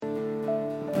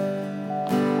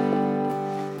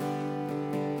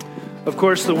Of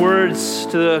course, the words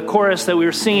to the chorus that we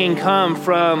were singing come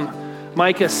from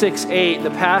Micah 6:8,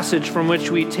 the passage from which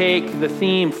we take the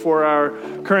theme for our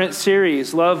current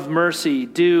series, Love, Mercy,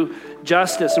 Do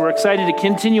Justice. And we're excited to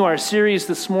continue our series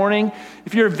this morning.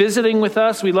 If you're visiting with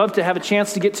us, we'd love to have a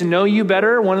chance to get to know you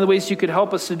better. One of the ways you could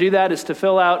help us to do that is to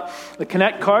fill out the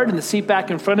Connect card in the seat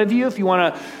back in front of you. If you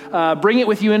want to bring it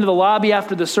with you into the lobby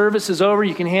after the service is over,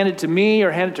 you can hand it to me or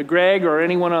hand it to Greg or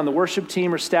anyone on the worship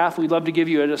team or staff. We'd love to give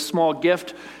you a small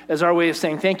gift as our way of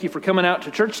saying thank you for coming out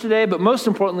to church today. But most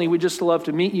importantly, we'd just love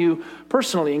to meet you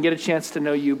personally and get a chance to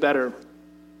know you better.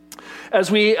 As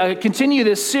we continue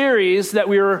this series that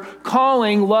we are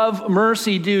calling Love,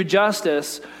 Mercy, Do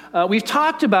Justice, we've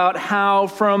talked about how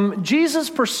from Jesus'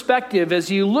 perspective,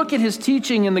 as you look at his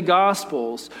teaching in the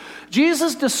Gospels,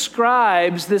 Jesus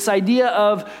describes this idea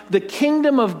of the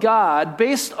kingdom of God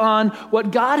based on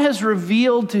what God has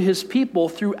revealed to his people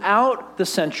throughout the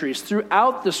centuries,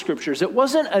 throughout the scriptures. It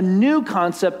wasn't a new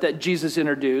concept that Jesus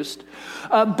introduced,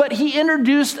 but he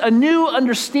introduced a new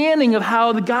understanding of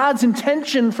how God's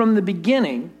intention from the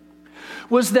beginning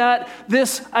was that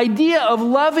this idea of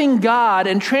loving God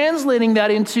and translating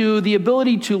that into the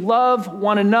ability to love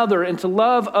one another and to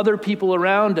love other people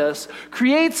around us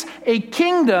creates a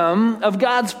kingdom of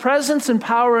God's presence and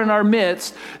power in our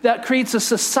midst that creates a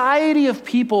society of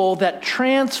people that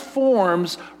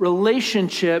transforms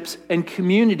relationships and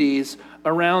communities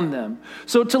around them.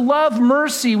 So to love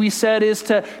mercy, we said, is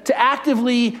to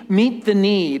actively meet the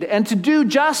need. And to do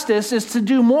justice is to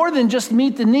do more than just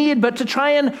meet the need, but to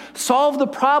try and solve the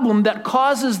problem that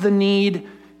causes the need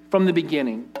from the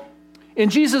beginning. In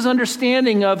Jesus'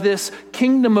 understanding of this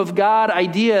kingdom of God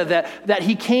idea that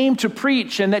he came to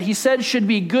preach and that he said should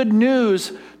be good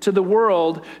news to the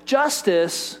world,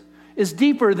 justice is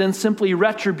deeper than simply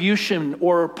retribution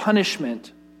or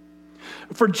punishment.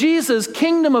 For Jesus,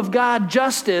 kingdom of God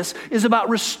justice is about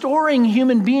restoring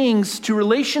human beings to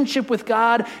relationship with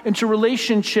God and to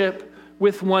relationship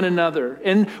with one another.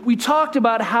 And we talked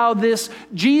about how this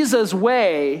Jesus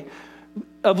way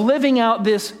of living out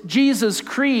this Jesus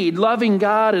creed, loving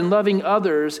God and loving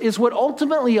others, is what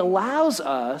ultimately allows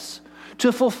us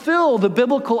to fulfill the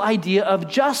biblical idea of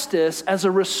justice as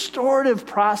a restorative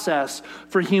process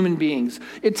for human beings.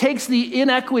 It takes the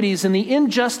inequities and the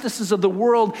injustices of the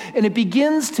world and it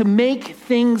begins to make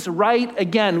things right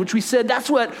again, which we said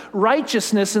that's what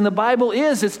righteousness in the Bible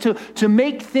is. It's to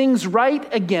make things right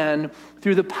again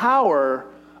through the power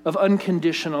of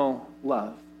unconditional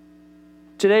love.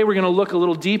 Today we're going to look a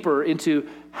little deeper into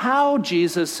how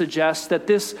Jesus suggests that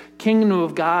this kingdom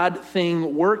of God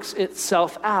thing works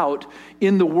itself out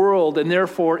in the world and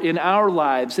therefore in our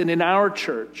lives and in our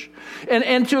church.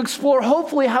 And to explore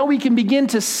hopefully how we can begin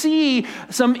to see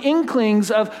some inklings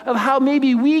of how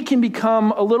maybe we can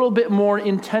become a little bit more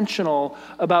intentional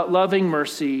about loving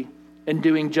mercy and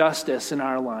doing justice in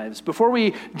our lives. Before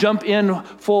we jump in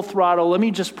full throttle, let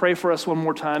me just pray for us one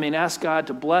more time and ask God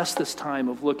to bless this time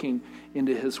of looking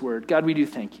into his word. God, we do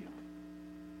thank you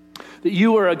that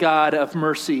you are a God of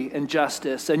mercy and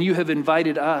justice, and you have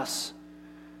invited us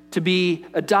to be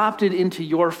adopted into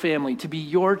your family, to be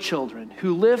your children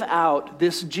who live out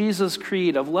this Jesus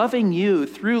creed of loving you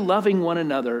through loving one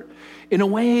another in a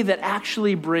way that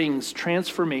actually brings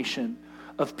transformation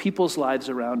of people's lives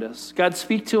around us. God,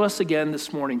 speak to us again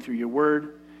this morning through your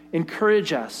word.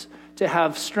 Encourage us to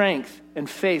have strength and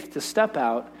faith to step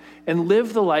out and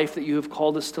live the life that you have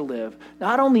called us to live,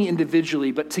 not only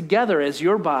individually, but together as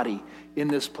your body in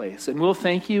this place. And we'll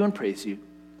thank you and praise you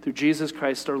through Jesus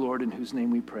Christ our Lord, in whose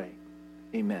name we pray.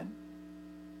 Amen.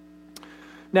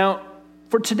 Now,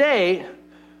 for today,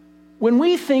 when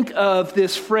we think of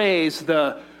this phrase,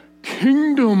 the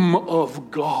kingdom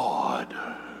of God,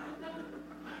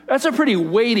 that's a pretty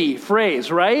weighty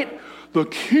phrase, right? The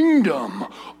kingdom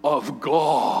of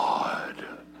God.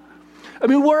 I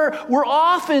mean, we're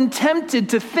often tempted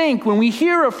to think when we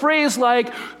hear a phrase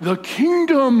like the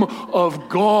kingdom of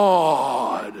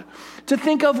God, to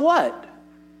think of what?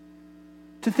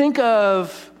 To think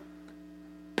of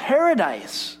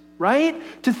paradise, right?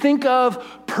 To think of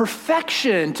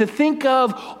perfection, to think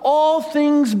of all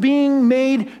things being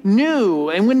made new.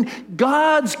 And when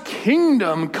God's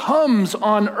kingdom comes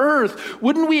on earth,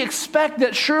 wouldn't we expect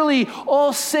that surely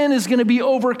all sin is going to be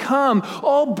overcome,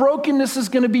 all brokenness is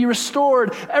going to be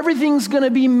restored, everything's going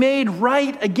to be made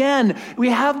right again? We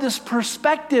have this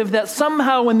perspective that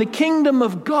somehow when the kingdom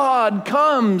of God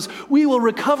comes, we will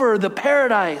recover the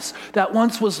paradise that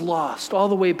once was lost all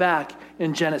the way back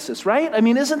in Genesis, right? I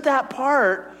mean, isn't that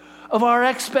part of our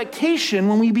expectation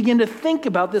when we begin to think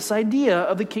about this idea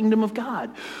of the kingdom of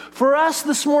God. For us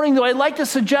this morning, though, I'd like to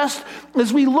suggest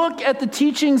as we look at the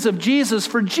teachings of Jesus,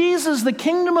 for Jesus, the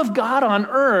kingdom of God on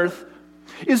earth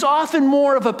is often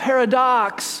more of a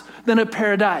paradox than a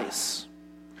paradise.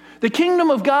 The kingdom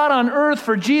of God on earth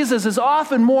for Jesus is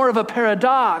often more of a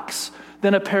paradox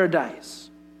than a paradise.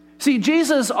 See,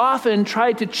 Jesus often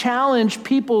tried to challenge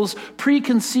people's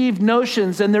preconceived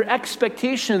notions and their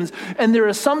expectations and their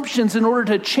assumptions in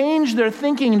order to change their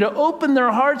thinking, to open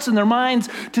their hearts and their minds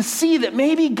to see that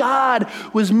maybe God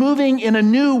was moving in a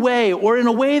new way or in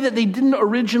a way that they didn't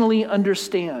originally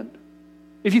understand.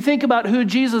 If you think about who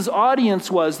Jesus'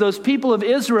 audience was, those people of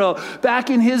Israel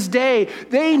back in his day,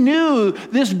 they knew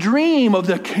this dream of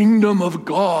the kingdom of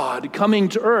God coming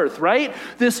to earth, right?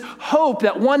 This hope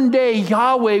that one day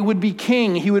Yahweh would be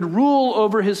king, he would rule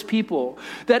over his people,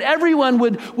 that everyone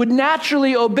would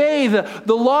naturally obey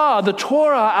the law, the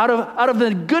Torah, out of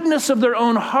the goodness of their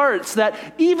own hearts, that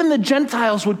even the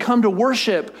Gentiles would come to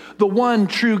worship the one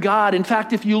true God. In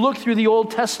fact, if you look through the Old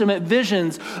Testament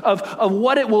visions of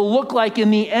what it will look like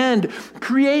in the end,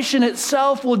 creation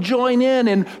itself will join in,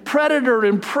 and predator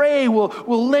and prey will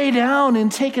lay down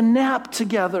and take a nap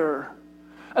together.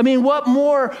 I mean, what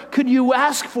more could you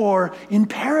ask for in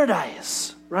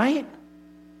paradise, right?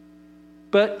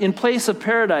 But in place of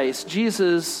paradise,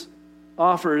 Jesus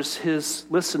offers his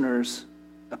listeners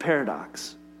a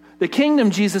paradox. The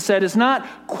kingdom, Jesus said, is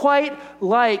not quite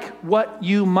like what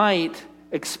you might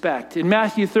expect. In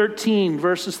Matthew 13,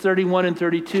 verses 31 and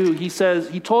 32,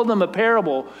 he told them a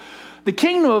parable. The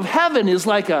kingdom of heaven is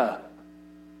like a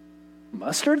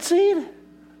mustard seed,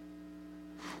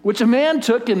 which a man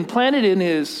took and planted in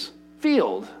his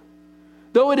field.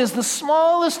 Though it is the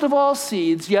smallest of all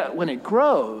seeds, yet when it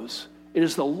grows, it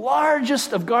is the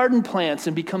largest of garden plants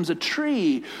and becomes a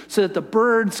tree so that the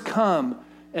birds come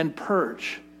and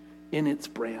perch in its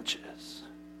branches.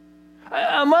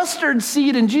 A mustard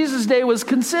seed in Jesus' day was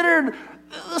considered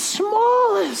the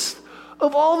smallest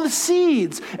of all the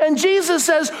seeds. And Jesus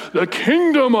says, the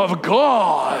kingdom of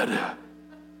God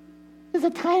is a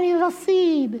tiny little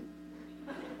seed.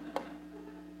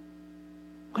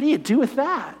 What do you do with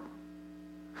that?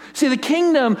 See, the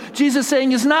kingdom, Jesus is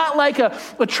saying, is not like a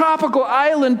tropical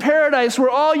island paradise where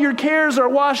all your cares are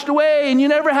washed away and you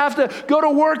never have to go to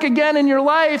work again in your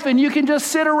life and you can just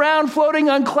sit around floating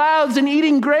on clouds and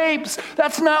eating grapes.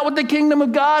 That's not what the kingdom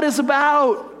of God is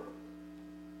about.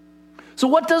 So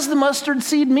what does the mustard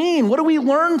seed mean? What do we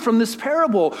learn from this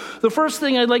parable? The first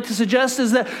thing I'd like to suggest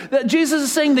is that Jesus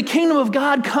is saying the kingdom of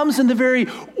God comes in the very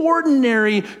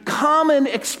ordinary, common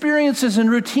experiences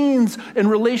and routines and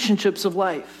relationships of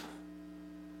life.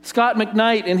 Scott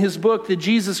McKnight, in his book, The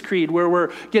Jesus Creed, where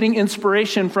we're getting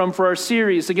inspiration from for our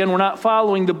series, again, we're not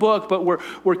following the book, but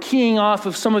we're keying off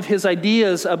of some of his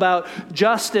ideas about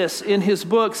justice in his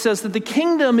book, says that the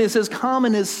kingdom is as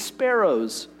common as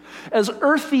sparrows, as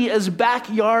earthy as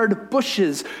backyard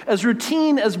bushes, as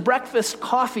routine as breakfast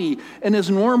coffee, and as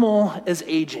normal as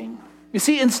aging. You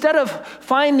see, instead of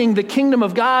finding the kingdom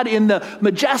of God in the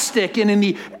majestic and in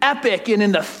the epic and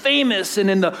in the famous and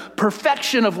in the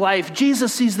perfection of life,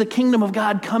 Jesus sees the kingdom of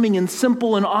God coming in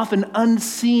simple and often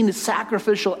unseen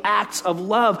sacrificial acts of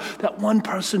love that one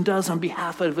person does on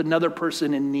behalf of another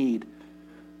person in need.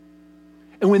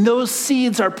 And when those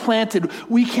seeds are planted,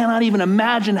 we cannot even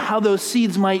imagine how those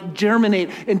seeds might germinate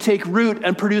and take root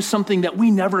and produce something that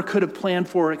we never could have planned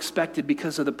for or expected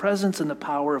because of the presence and the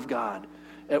power of God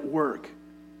at work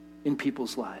in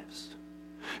people's lives.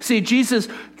 See, Jesus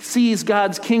sees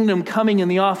God's kingdom coming in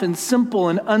the often simple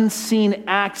and unseen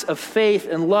acts of faith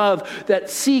and love that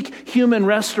seek human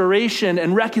restoration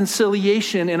and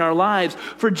reconciliation in our lives.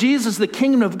 For Jesus, the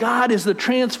kingdom of God is the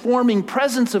transforming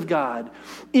presence of God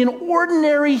in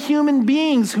ordinary human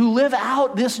beings who live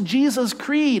out this Jesus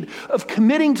creed of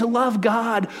committing to love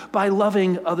God by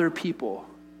loving other people.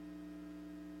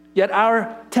 Yet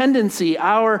our tendency,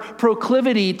 our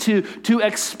proclivity to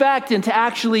expect and to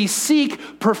actually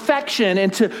seek perfection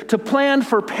and to plan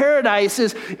for paradise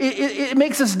it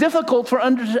makes us difficult to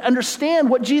understand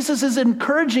what Jesus is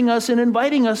encouraging us and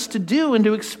inviting us to do and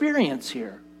to experience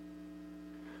here.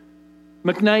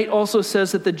 McKnight also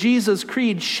says that the Jesus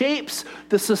Creed shapes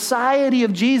the society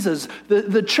of Jesus,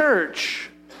 the church.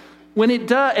 When it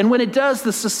does,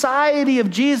 the society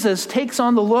of Jesus takes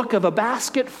on the look of a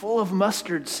basket full of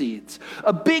mustard seeds,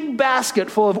 a big basket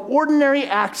full of ordinary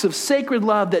acts of sacred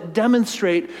love that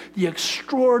demonstrate the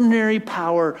extraordinary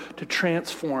power to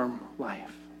transform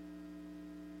life.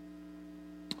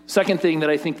 Second thing that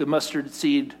I think the mustard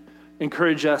seed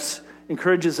encourages us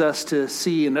encourages us to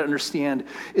see and understand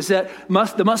is that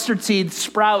the mustard seed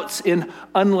sprouts in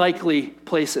unlikely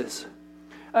places.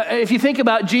 If you think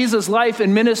about Jesus' life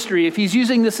and ministry, if he's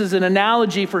using this as an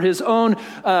analogy for his own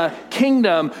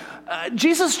kingdom,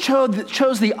 Jesus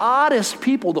chose the oddest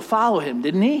people to follow him,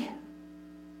 didn't he?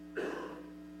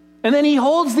 And then he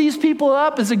holds these people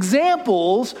up as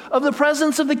examples of the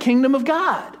presence of the kingdom of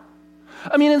God.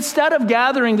 I mean, instead of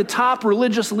gathering the top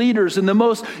religious leaders and the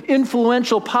most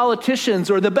influential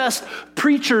politicians or the best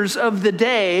preachers of the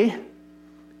day,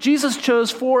 Jesus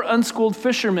chose 4 unschooled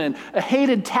fishermen, a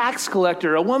hated tax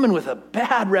collector, a woman with a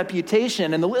bad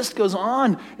reputation, and the list goes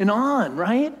on and on,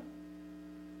 right?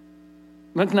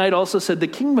 McKnight also said, the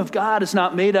kingdom of God is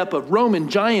not made up of Roman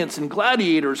giants and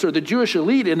gladiators or the Jewish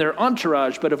elite and their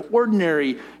entourage, but of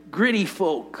ordinary, gritty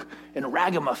folk and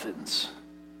ragamuffins.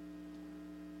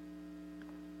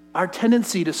 Our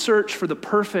tendency to search for the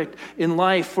perfect in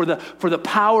life, for the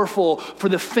powerful, for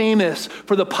the famous,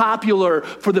 for the popular,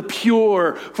 for the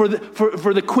pure, for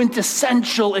the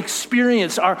quintessential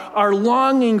experience, our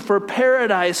longing for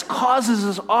paradise causes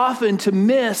us often to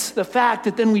miss the fact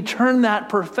that then we turn that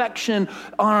perfection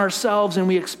on ourselves and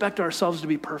we expect ourselves to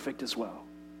be perfect as well.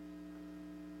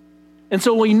 And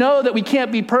so we know that we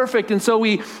can't be perfect, and so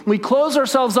we close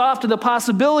ourselves off to the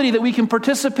possibility that we can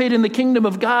participate in the kingdom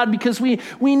of God because we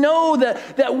know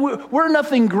that we're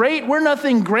nothing great, we're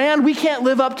nothing grand, we can't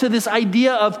live up to this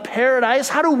idea of paradise.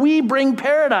 How do we bring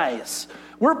paradise?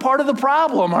 We're part of the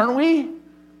problem, aren't we?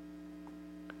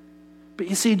 But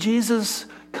you see, Jesus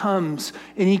comes,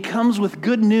 and he comes with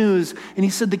good news, and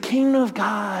he said the kingdom of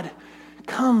God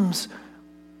comes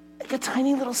like a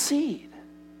tiny little seed.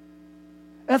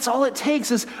 That's all it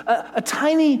takes is a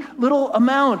tiny little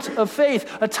amount of faith,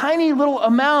 a tiny little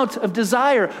amount of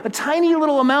desire, a tiny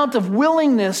little amount of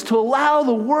willingness to allow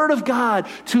the Word of God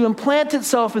to implant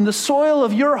itself in the soil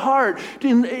of your heart,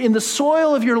 in the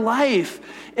soil of your life,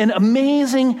 and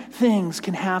amazing things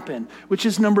can happen, which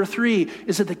is number 3,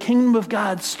 is that the kingdom of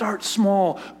God starts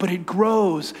small, but it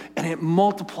grows and it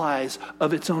multiplies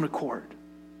of its own accord.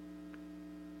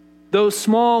 Though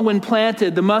small when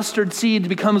planted, the mustard seed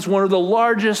becomes one of the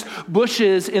largest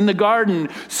bushes in the garden.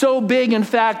 So big, in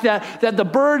fact, that the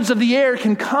birds of the air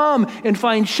can come and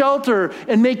find shelter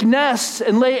and make nests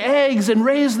and lay eggs and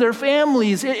raise their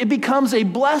families. It becomes a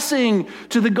blessing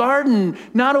to the garden.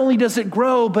 Not only does it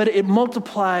grow, but it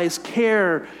multiplies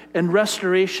care and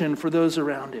restoration for those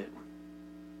around it.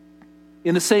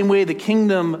 In the same way, the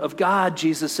kingdom of God,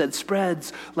 Jesus said,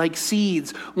 spreads like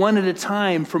seeds, one at a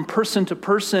time, from person to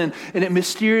person, and it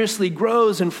mysteriously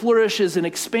grows and flourishes and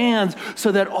expands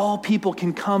so that all people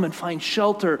can come and find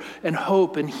shelter and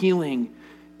hope and healing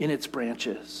in its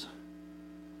branches.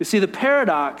 You see, the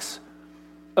paradox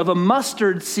of a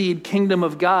mustard seed kingdom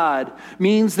of God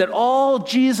means that all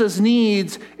Jesus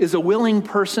needs is a willing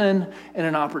person and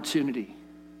an opportunity.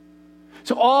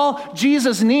 So all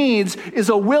Jesus needs is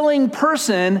a willing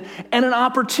person and an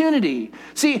opportunity.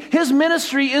 See, his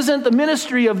ministry isn't the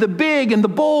ministry of the big and the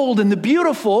bold and the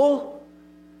beautiful.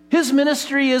 His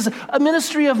ministry is a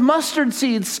ministry of mustard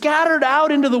seeds scattered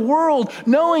out into the world,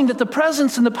 knowing that the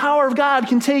presence and the power of God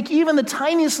can take even the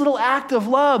tiniest little act of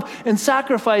love and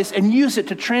sacrifice and use it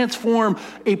to transform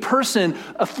a person,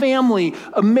 a family,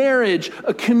 a marriage,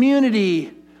 a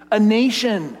community, a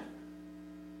nation.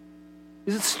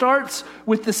 It starts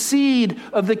with the seed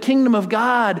of the kingdom of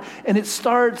God, and it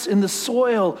starts in the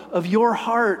soil of your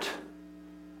heart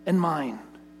and mine.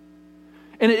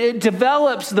 And it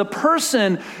develops the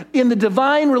person in the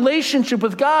divine relationship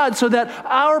with God so that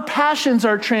our passions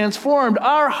are transformed.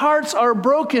 Our hearts are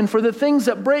broken for the things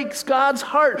that breaks God's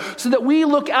heart so that we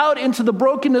look out into the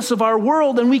brokenness of our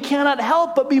world and we cannot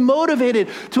help but be motivated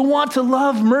to want to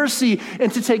love mercy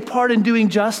and to take part in doing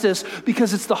justice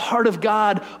because it's the heart of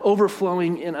God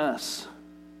overflowing in us.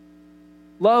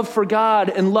 Love for God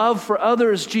and love for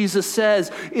others, Jesus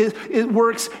says, it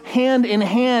works hand in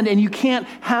hand, and you can't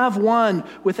have one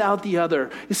without the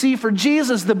other. You see, for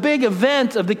Jesus, the big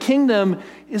event of the kingdom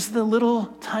is the little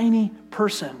tiny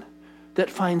person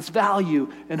that finds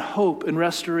value and hope and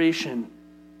restoration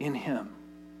in him.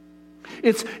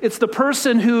 It's the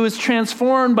person who is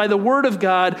transformed by the Word of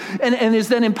God and is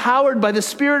then empowered by the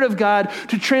Spirit of God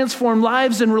to transform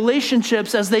lives and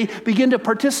relationships as they begin to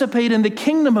participate in the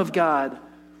kingdom of God.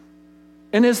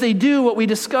 And as they do, what we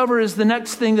discover is the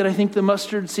next thing that I think the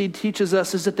mustard seed teaches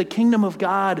us is that the kingdom of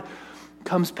God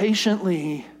comes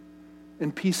patiently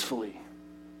and peacefully.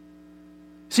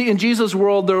 See, in Jesus'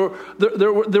 world,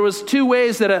 there was 2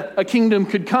 ways that a kingdom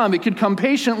could come. It could come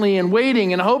patiently and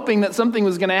waiting and hoping that something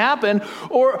was going to happen,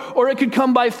 or it could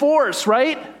come by force,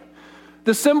 right?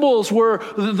 The symbols were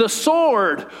the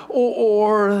sword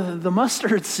or the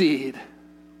mustard seed.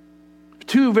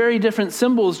 Two very different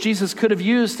symbols Jesus could have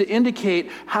used to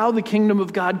indicate how the kingdom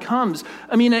of God comes.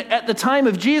 I mean, at the time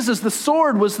of Jesus, the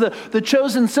sword was the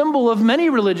chosen symbol of many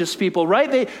religious people,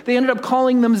 right? They ended up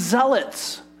calling them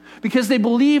zealots because they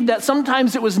believed that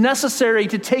sometimes it was necessary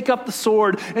to take up the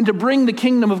sword and to bring the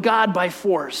kingdom of God by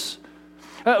force.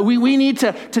 We need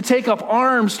to take up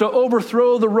arms to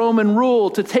overthrow the Roman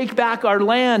rule, to take back our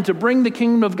land, to bring the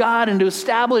kingdom of God and to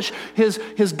establish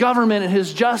his government and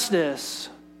his justice.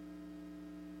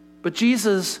 But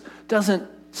Jesus doesn't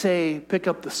say, pick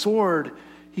up the sword.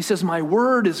 He says, my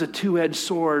word is a two-edged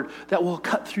sword that will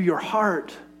cut through your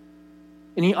heart.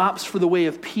 And he opts for the way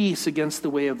of peace against the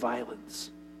way of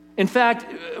violence. In fact,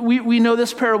 we know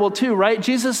this parable too, right?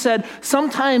 Jesus said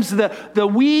sometimes the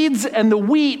weeds and the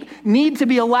wheat need to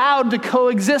be allowed to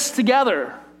coexist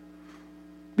together.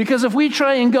 Because if we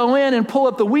try and go in and pull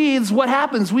up the weeds, what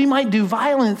happens? We might do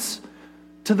violence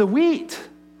to the wheat,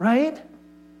 right?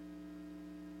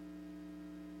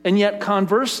 And yet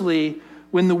conversely,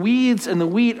 when the weeds and the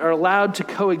wheat are allowed to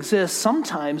coexist,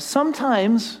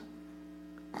 sometimes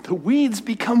the weeds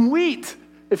become wheat,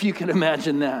 if you can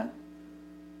imagine that.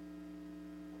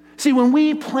 See, when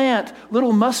we plant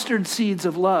little mustard seeds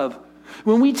of love,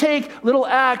 when we take little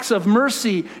acts of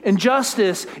mercy and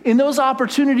justice in those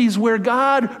opportunities where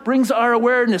God brings our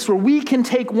awareness, where we can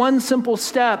take one simple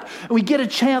step and we get a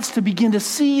chance to begin to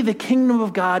see the kingdom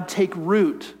of God take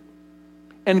root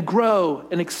and grow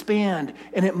and expand,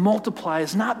 and it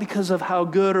multiplies, not because of how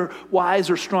good or wise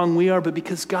or strong we are, but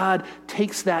because God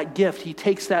takes that gift, he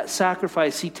takes that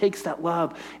sacrifice, he takes that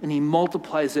love, and he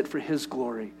multiplies it for his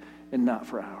glory and not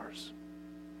for ours.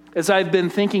 As I've been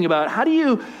thinking about how do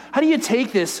you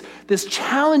take this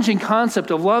challenging concept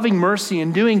of loving mercy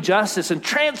and doing justice and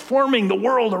transforming the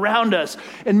world around us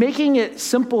and making it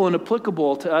simple and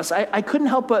applicable to us, I couldn't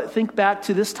help but think back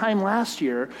to this time last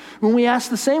year when we asked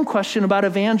the same question about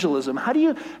evangelism. How do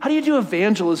you do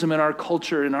evangelism in our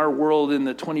culture, in our world in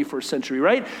the 21st century,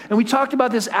 right? And we talked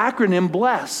about this acronym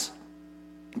BLESS.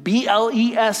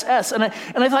 BLESS. And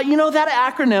I thought, that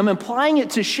acronym, applying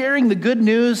it to sharing the good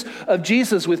news of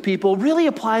Jesus with people, really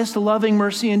applies to loving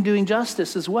mercy and doing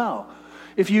justice as well.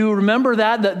 If you remember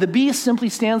that, the B simply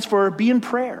stands for be in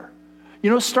prayer.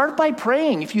 Start by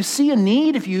praying. If you see a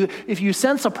need, if you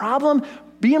sense a problem,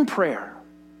 be in prayer.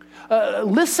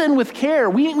 Listen with care.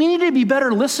 We need to be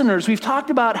better listeners. We've talked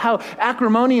about how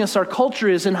acrimonious our culture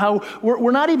is and how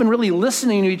we're not even really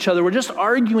listening to each other. We're just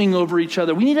arguing over each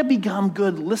other. We need to become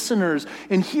good listeners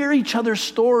and hear each other's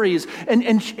stories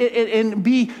and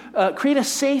create a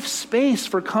safe space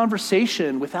for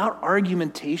conversation without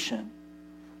argumentation.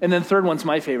 And then third one's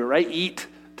my favorite, right? Eat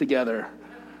together.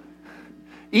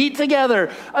 Eat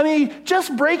together. I mean,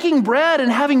 just breaking bread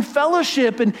and having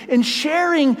fellowship and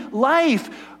sharing life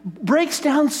breaks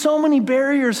down so many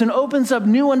barriers and opens up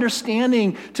new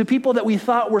understanding to people that we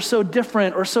thought were so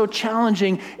different or so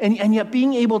challenging, and yet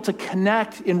being able to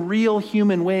connect in real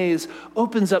human ways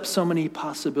opens up so many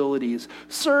possibilities.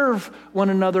 Serve one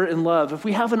another in love. If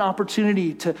we have an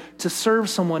opportunity to serve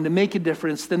someone, to make a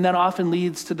difference, then that often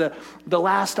leads to the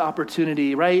last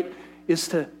opportunity, right, is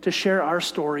to share our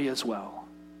story as well.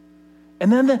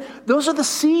 And then those are the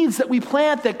seeds that we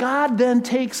plant that God then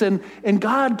takes and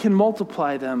God can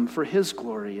multiply them for his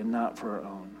glory and not for our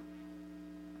own.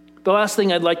 The last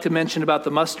thing I'd like to mention about the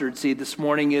mustard seed this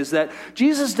morning is that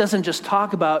Jesus doesn't just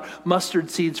talk about mustard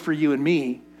seeds for you and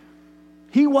me.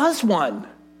 He was one,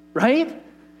 right?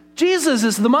 Jesus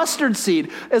is the mustard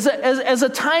seed. As a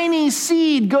tiny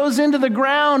seed goes into the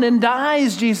ground and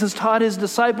dies, Jesus taught his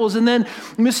disciples, and then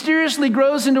mysteriously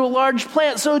grows into a large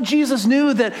plant. So Jesus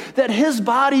knew that his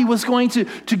body was going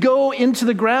to go into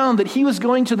the ground, that he was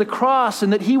going to the cross,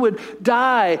 and that he would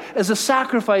die as a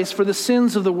sacrifice for the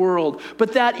sins of the world.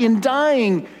 But that in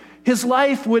dying, his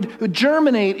life would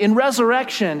germinate in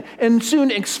resurrection and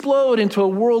soon explode into a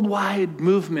worldwide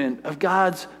movement of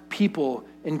God's people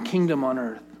and kingdom on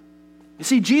earth. You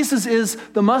see, Jesus is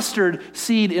the mustard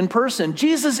seed in person.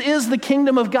 Jesus is the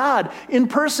kingdom of God in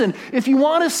person. If you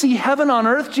want to see heaven on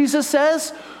earth, Jesus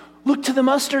says, look to the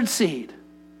mustard seed.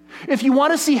 If you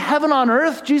want to see heaven on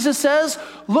earth, Jesus says,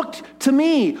 look to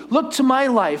me, look to my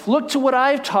life, look to what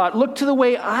I've taught, look to the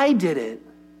way I did it.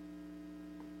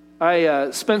 I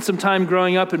spent some time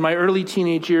growing up in my early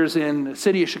teenage years in the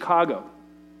city of Chicago.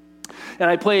 And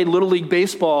I played Little League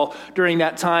Baseball during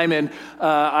that time, and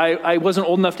I wasn't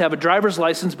old enough to have a driver's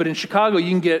license, but in Chicago, you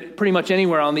can get pretty much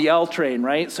anywhere on the L train,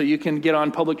 right? So you can get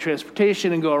on public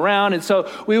transportation and go around. And so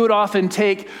we would often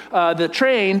take the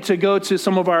train to go to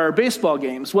some of our baseball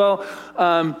games. Well,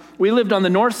 we lived on the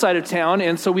north side of town,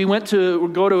 and so we went to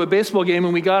go to a baseball game,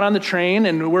 and we got on the train,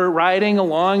 and we're riding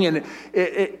along, and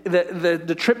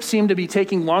the trip seemed to be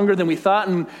taking longer than we thought.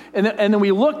 And then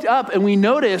we looked up, and we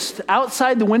noticed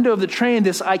outside the window of the train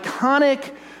this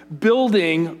iconic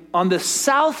building on the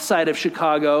south side of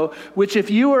Chicago, which if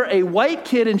you were a white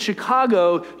kid in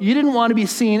Chicago, you didn't want to be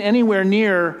seen anywhere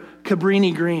near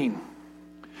Cabrini Green.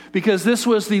 Because this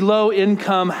was the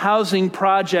low-income housing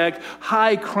project,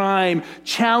 high-crime,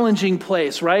 challenging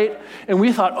place, right? And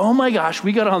we thought, oh my gosh,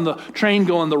 we got on the train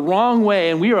going the wrong way,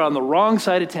 and we were on the wrong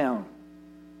side of town.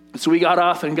 So we got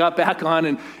off and got back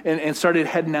on and started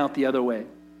heading out the other way.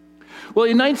 Well,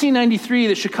 in 1993,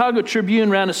 the Chicago Tribune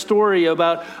ran a story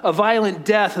about a violent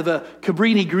death of a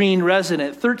Cabrini Green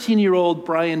resident, 13-year-old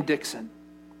Brian Dixon.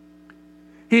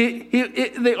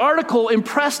 The article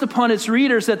impressed upon its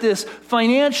readers that this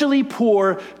financially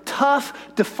poor,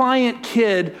 tough, defiant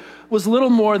kid was little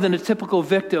more than a typical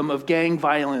victim of gang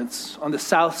violence on the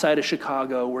south side of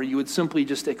Chicago, where you would simply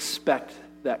just expect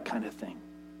that kind of thing.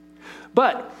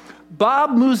 But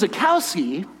Bob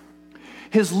Muzikowski,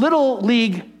 his Little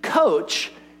League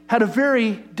coach, had a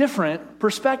very different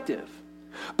perspective.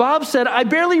 Bob said, I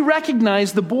barely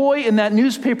recognized the boy in that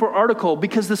newspaper article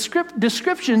because the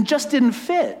description just didn't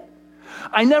fit.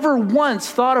 I never once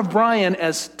thought of Brian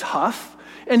as tough,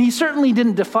 and he certainly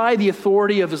didn't defy the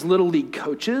authority of his Little League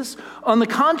coaches. On the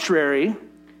contrary,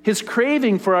 his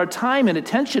craving for our time and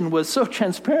attention was so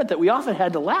transparent that we often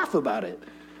had to laugh about it.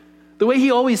 The way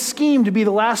he always schemed to be the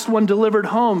last one delivered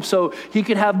home so he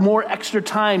could have more extra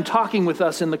time talking with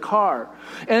us in the car.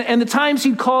 And the times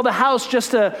he'd call the house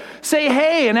just to say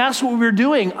hey and ask what we were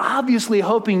doing, obviously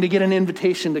hoping to get an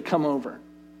invitation to come over.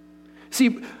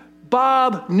 See,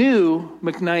 Bob knew,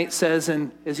 McKnight says, and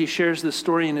as he shares this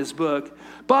story in his book,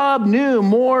 Bob knew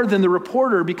more than the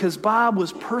reporter because Bob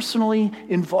was personally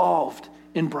involved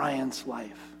in Brian's life.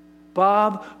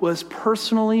 Bob was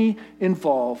personally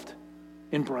involved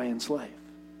in Brian's life.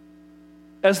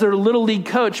 As their Little League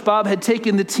coach, Bob had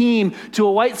taken the team to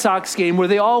a White Sox game where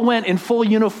they all went in full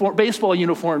baseball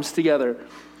uniforms together.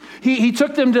 He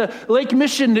took them to Lake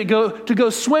Michigan to go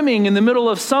swimming in the middle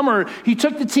of summer. He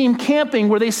took the team camping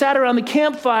where they sat around the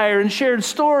campfire and shared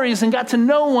stories and got to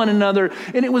know one another.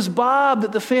 And it was Bob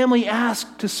that the family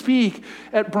asked to speak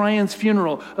at Brian's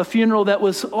funeral, a funeral that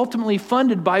was ultimately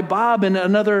funded by Bob and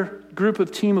another group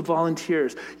of team of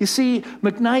volunteers. You see,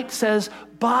 McKnight says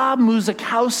Bob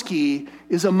Muzikowski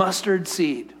is a mustard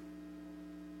seed.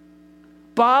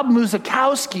 Bob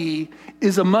Muzikowski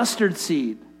is a mustard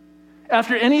seed.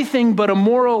 After anything but a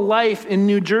moral life in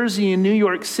New Jersey and New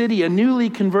York City, a newly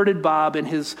converted Bob and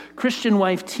his Christian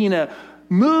wife Tina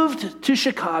moved to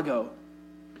Chicago,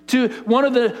 to one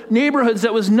of the neighborhoods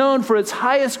that was known for its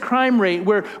highest crime rate,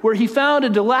 where he found a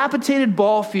dilapidated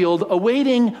ball field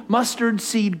awaiting mustard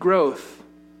seed growth.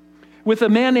 With a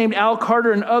man named Al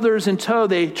Carter and others in tow,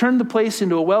 they turned the place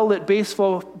into a well-lit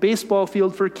baseball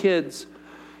field for kids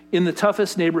in the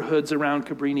toughest neighborhoods around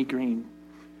Cabrini Green.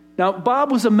 Now,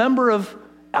 Bob was a member of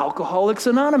Alcoholics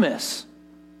Anonymous.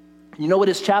 You know what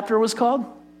his chapter was called?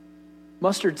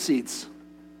 Mustard Seeds.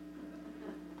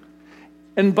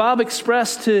 And Bob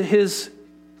expressed to his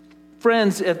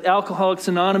friends at Alcoholics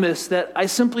Anonymous that I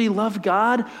simply love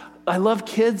God, I love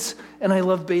kids, and I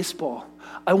love baseball.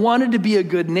 I wanted to be a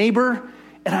good neighbor,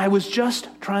 and I was just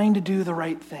trying to do the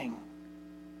right thing.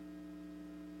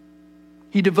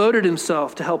 He devoted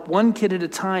himself to help one kid at a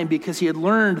time because he had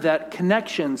learned that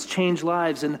connections change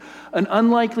lives, and an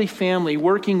unlikely family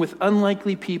working with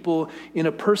unlikely people in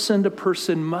a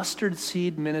person-to-person mustard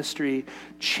seed ministry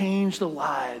changed the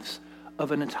lives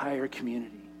of an entire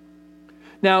community.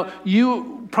 Now,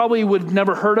 you probably would have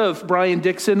never heard of Brian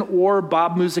Dixon or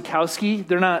Bob Muzikowski.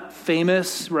 They're not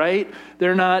famous, right?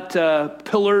 They're not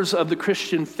pillars of the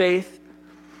Christian faith.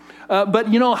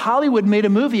 But, you know, Hollywood made a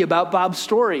movie about Bob's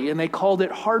story, and they called it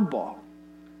Hardball.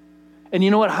 And you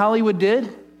know what Hollywood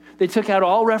did? They took out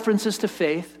all references to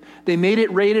faith. They made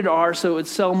it rated R so it would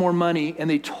sell more money, and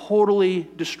they totally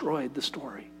destroyed the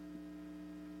story.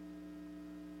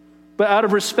 But out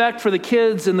of respect for the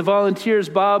kids and the volunteers,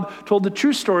 Bob told the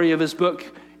true story of his book,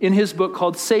 in his book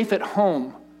called Safe at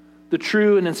Home, the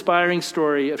true and inspiring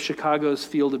story of Chicago's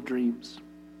Field of Dreams.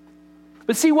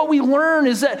 But see, what we learn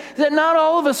is that not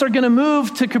all of us are going to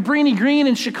move to Cabrini Green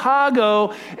in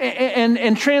Chicago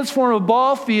and transform a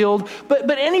ball field, but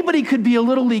anybody could be a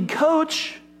Little League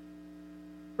coach,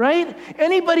 right?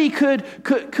 Anybody could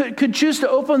choose to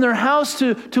open their house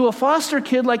to a foster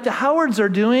kid like the Howards are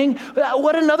doing.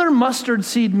 What another mustard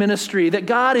seed ministry that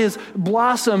God has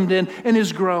blossomed and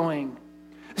is growing.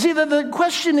 See, the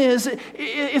question is,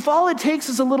 if all it takes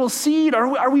is a little seed,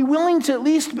 are we willing to at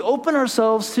least open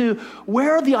ourselves to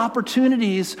where are the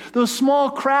opportunities, those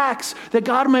small cracks that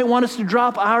God might want us to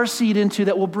drop our seed into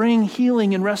that will bring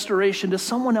healing and restoration to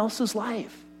someone else's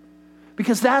life?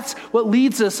 Because that's what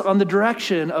leads us on the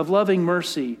direction of loving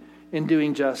mercy and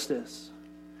doing justice.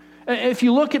 If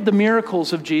you look at the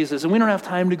miracles of Jesus, and we don't have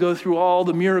time to go through all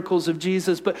the miracles of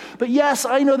Jesus, but yes,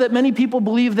 I know that many people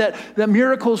believe that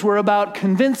miracles were about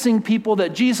convincing people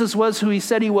that Jesus was who he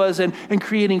said he was and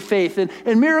creating faith.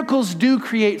 And miracles do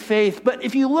create faith. But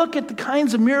if you look at the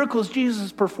kinds of miracles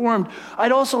Jesus performed,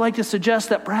 I'd also like to suggest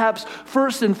that perhaps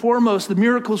first and foremost, the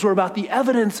miracles were about the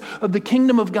evidence of the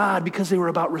kingdom of God because they were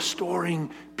about restoring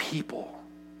people.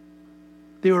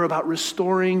 They were about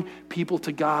restoring people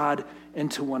to God and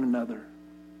to one another.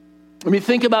 I mean,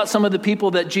 think about some of the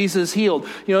people that Jesus healed.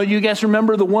 You know, you guys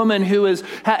remember the woman who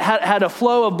had a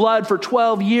flow of blood for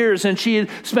 12 years, and she had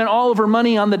spent all of her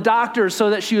money on the doctors so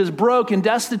that she was broke and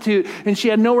destitute, and she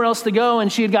had nowhere else to go,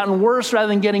 and she had gotten worse rather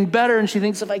than getting better, and she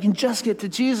thinks, if I can just get to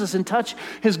Jesus and touch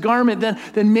his garment,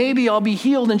 then maybe I'll be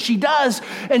healed. And she does,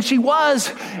 and she was,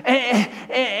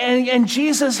 and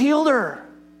Jesus healed her.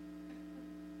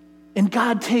 And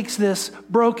God takes this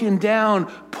broken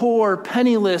down, poor,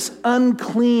 penniless,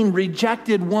 unclean,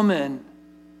 rejected woman,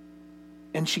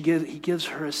 and he gives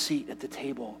her a seat at the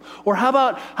table. Or how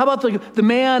about the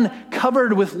man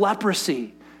covered with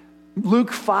leprosy?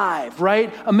 Luke 5,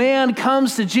 right? A man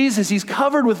comes to Jesus, he's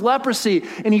covered with leprosy,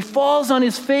 and he falls on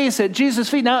his face at Jesus'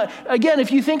 feet. Now, again,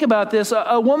 if you think about this,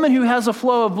 a woman who has a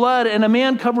flow of blood and a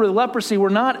man covered with leprosy were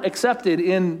not accepted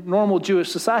in normal Jewish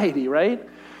society, right?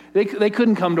 They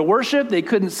couldn't come to worship. They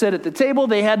couldn't sit at the table.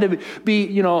 They had to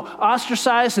be,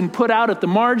 ostracized and put out at the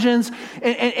margins.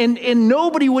 And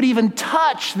nobody would even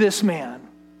touch this man.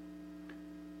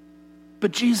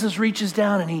 But Jesus reaches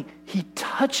down and he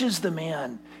touches the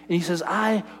man. And he says,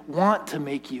 I want to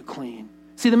make you clean.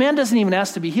 See, the man doesn't even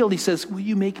ask to be healed. He says, will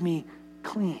you make me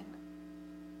clean?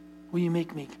 Will you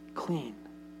make me clean?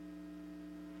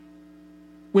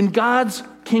 When God's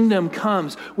kingdom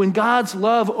comes, when God's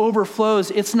love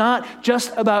overflows, it's not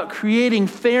just about creating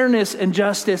fairness and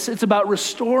justice. It's about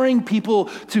restoring people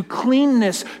to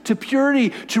cleanness, to purity,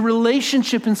 to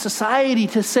relationship in society,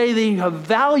 to say that you have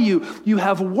value, you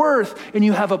have worth, and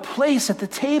you have a place at the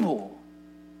table.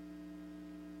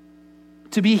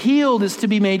 To be healed is to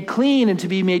be made clean, and to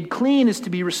be made clean is to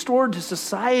be restored to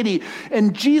society.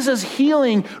 And Jesus'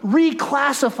 healing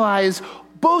reclassifies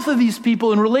both of these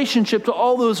people in relationship to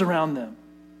all those around them.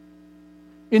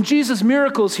 In Jesus'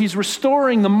 miracles, he's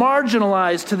restoring the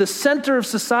marginalized to the center of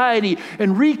society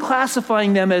and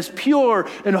reclassifying them as pure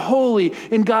and holy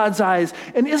in God's eyes.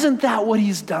 And isn't that what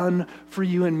he's done for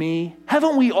you and me?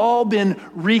 Haven't we all been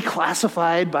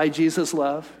reclassified by Jesus'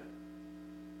 love?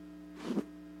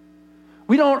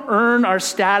 We don't earn our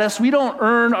status. We don't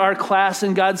earn our class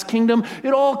in God's kingdom.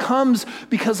 It all comes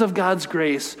because of God's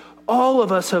grace. All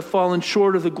of us have fallen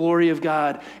short of the glory of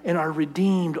God and are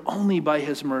redeemed only by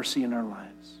his mercy in our lives.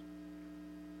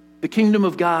 The kingdom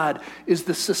of God is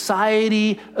the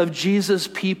society of Jesus'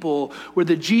 people where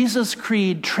the Jesus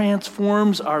creed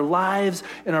transforms our lives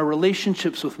and our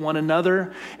relationships with one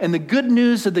another. And the good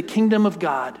news of the kingdom of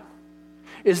God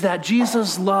is that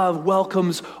Jesus' love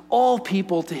welcomes all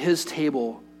people to his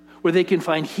table, where they can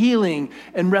find healing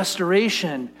and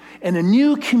restoration and a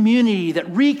new community that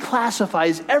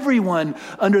reclassifies everyone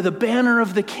under the banner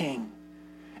of the King.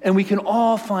 And we can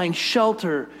all find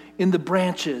shelter in the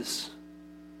branches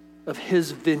of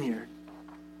his vineyard.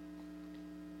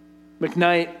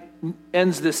 McKnight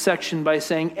ends this section by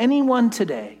saying, anyone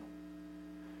today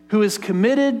who is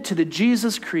committed to the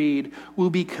Jesus Creed will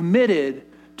be committed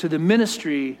to the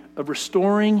ministry of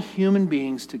restoring human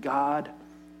beings to God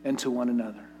and to one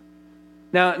another.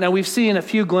 Now we've seen a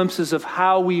few glimpses of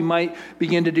how we might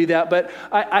begin to do that, but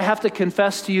I have to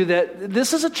confess to you that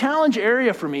this is a challenge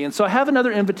area for me. And so I have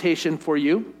another invitation for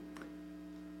you.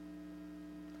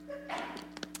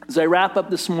 As I wrap up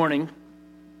this morning,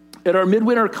 at our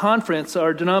midwinter conference,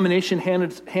 our denomination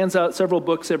hands out several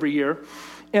books every year.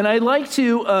 And I'd like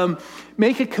to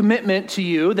make a commitment to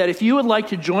you that if you would like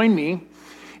to join me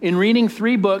in reading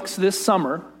 3 books this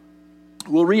summer,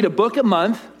 we'll read a book a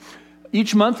month.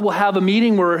 Each month we'll have a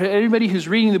meeting where everybody who's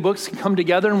reading the books can come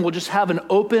together and we'll just have an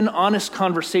open, honest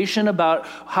conversation about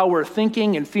how we're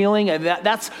thinking and feeling. And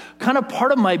that's kind of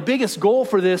part of my biggest goal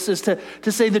for this is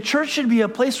to say the church should be a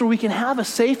place where we can have a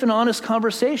safe and honest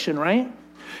conversation, right?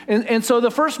 And so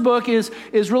the first book is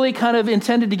really kind of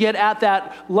intended to get at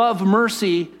that love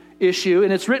mercy issue,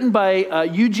 and it's written by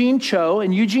Eugene Cho,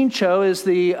 and Eugene Cho is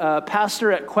the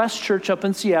pastor at Quest Church up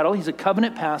in Seattle. He's a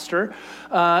covenant pastor,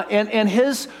 and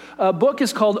his book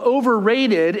is called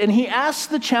Overrated, and he asks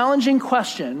the challenging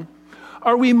question,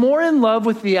 are we more in love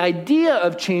with the idea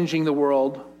of changing the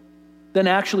world than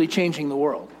actually changing the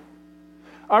world?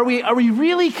 Are we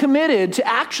really committed to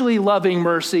actually loving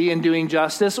mercy and doing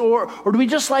justice, or do we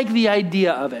just like the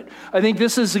idea of it? I think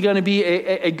this is going to be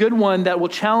a good one that will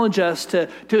challenge us to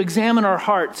examine our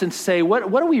hearts and say,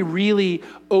 what are we really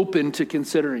open to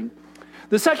considering?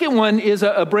 The second one is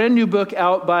a brand new book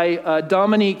out by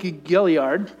Dominique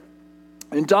Gilliard.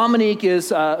 And Dominique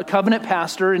is a covenant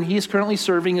pastor, and he's currently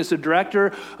serving as the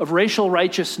director of racial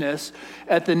righteousness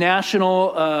at the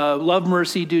National Love,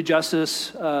 Mercy, Do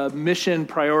Justice mission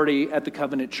priority at the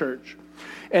Covenant Church.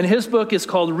 And his book is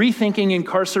called Rethinking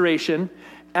Incarceration,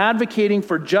 Advocating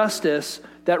for Justice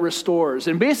that Restores.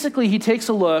 And basically, he takes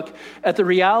a look at the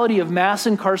reality of mass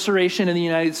incarceration in the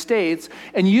United States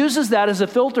and uses that as a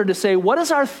filter to say, what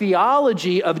does our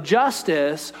theology of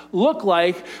justice look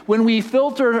like when we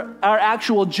filter our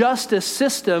actual justice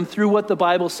system through what the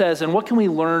Bible says, and what can we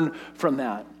learn from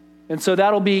that? And so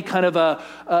that'll be kind of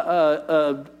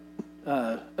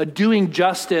a doing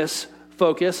justice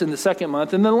focus in the second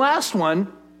month. And the last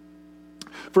one,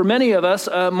 for many of us,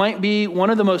 might be one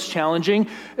of the most challenging.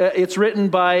 It's written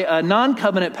by a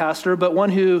non-covenant pastor, but one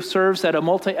who serves at a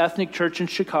multi-ethnic church in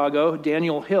Chicago,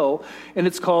 Daniel Hill, and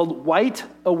it's called White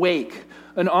Awake,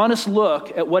 an honest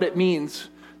look at what it means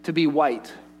to be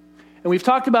white. And we've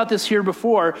talked about this here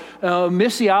before.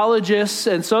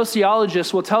 Missiologists and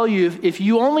sociologists will tell you if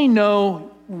you only know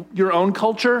your own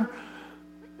culture,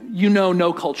 you know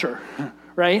no culture.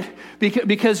 Right?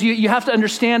 Because you have to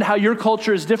understand how your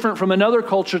culture is different from another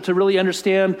culture to really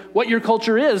understand what your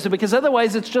culture is, because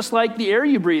otherwise it's just like the air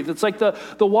you breathe. It's like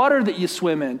the water that you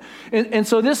swim in. And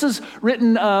so this is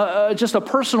written just a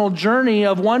personal journey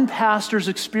of one pastor's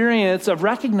experience of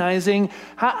recognizing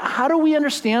how do we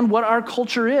understand what our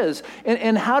culture is,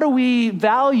 and how do we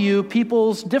value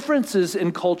people's differences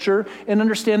in culture and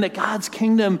understand that God's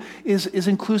kingdom is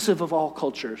inclusive of all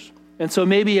cultures. And so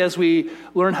maybe as we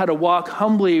learn how to walk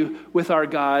humbly with our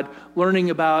God,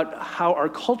 learning about how our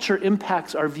culture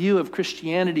impacts our view of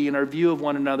Christianity and our view of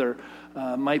one another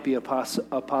might be a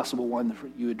possible one for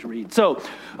you to read. So,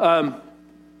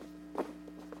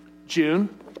 June,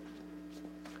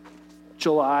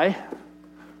 July,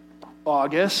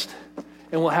 August,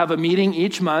 and we'll have a meeting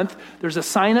each month. There's a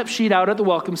sign-up sheet out at the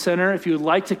Welcome Center. If you would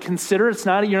like to consider,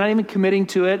 you're not even committing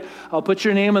to it. I'll put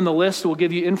your name on the list. We'll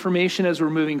give you information as we're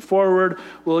moving forward.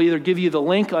 We'll either give you the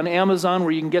link on Amazon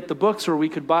where you can get the books, or we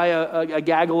could buy a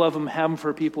gaggle of them, have them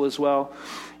for people as well.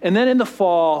 And then in the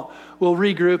fall, we'll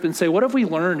regroup and say, what have we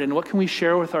learned and what can we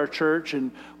share with our church?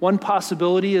 And one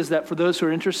possibility is that for those who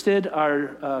are interested,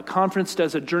 our conference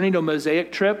does a Journey to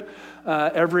Mosaic trip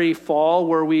every fall,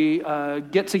 where we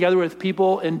get together with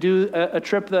people and do a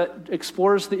trip that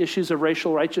explores the issues of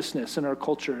racial righteousness in our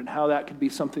culture and how that could be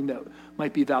something that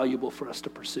might be valuable for us to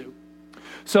pursue.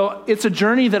 So it's a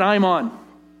journey that I'm on,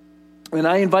 and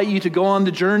I invite you to go on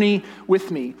the journey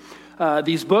with me.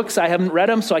 These books, I haven't read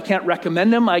them, so I can't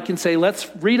recommend them. I can say, let's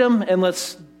read them and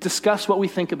let's discuss what we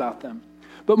think about them.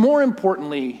 But more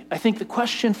importantly, I think the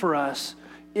question for us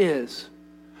is,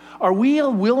 are we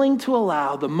willing to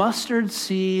allow the mustard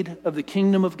seed of the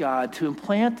kingdom of God to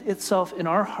implant itself in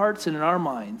our hearts and in our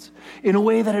minds in a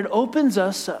way that it opens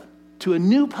us up to a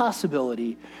new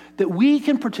possibility that we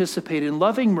can participate in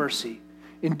loving mercy,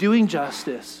 in doing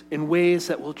justice in ways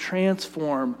that will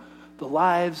transform the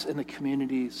lives and the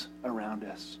communities around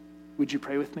us? Would you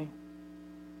pray with me?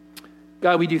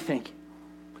 God, we do thank you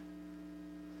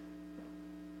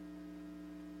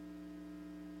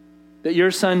that your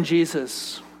son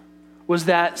Jesus was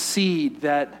that seed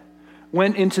that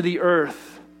went into the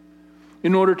earth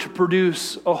in order to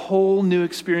produce a whole new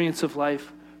experience of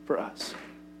life for us.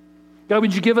 God,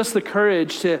 would you give us the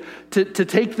courage to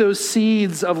take those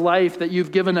seeds of life that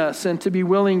you've given us and to be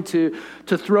willing to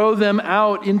throw them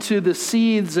out into the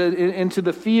seeds, into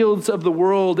the fields of the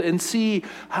world, and see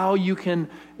how you can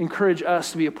encourage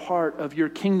us to be a part of your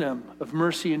kingdom of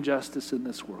mercy and justice in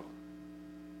this world.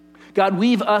 God,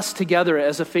 weave us together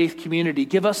as a faith community.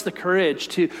 Give us the courage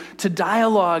to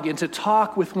dialogue and to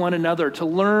talk with one another, to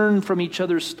learn from each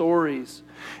other's stories,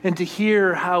 and to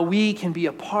hear how we can be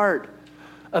a part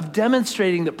of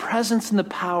demonstrating the presence and the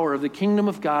power of the kingdom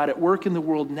of God at work in the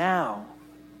world now,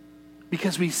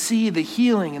 because we see the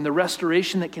healing and the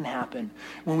restoration that can happen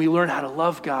when we learn how to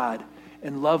love God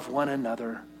and love one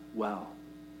another well.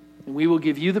 And we will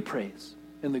give you the praise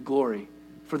and the glory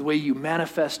for the way you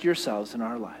manifest yourselves in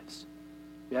our lives.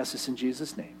 We ask this in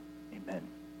Jesus' name.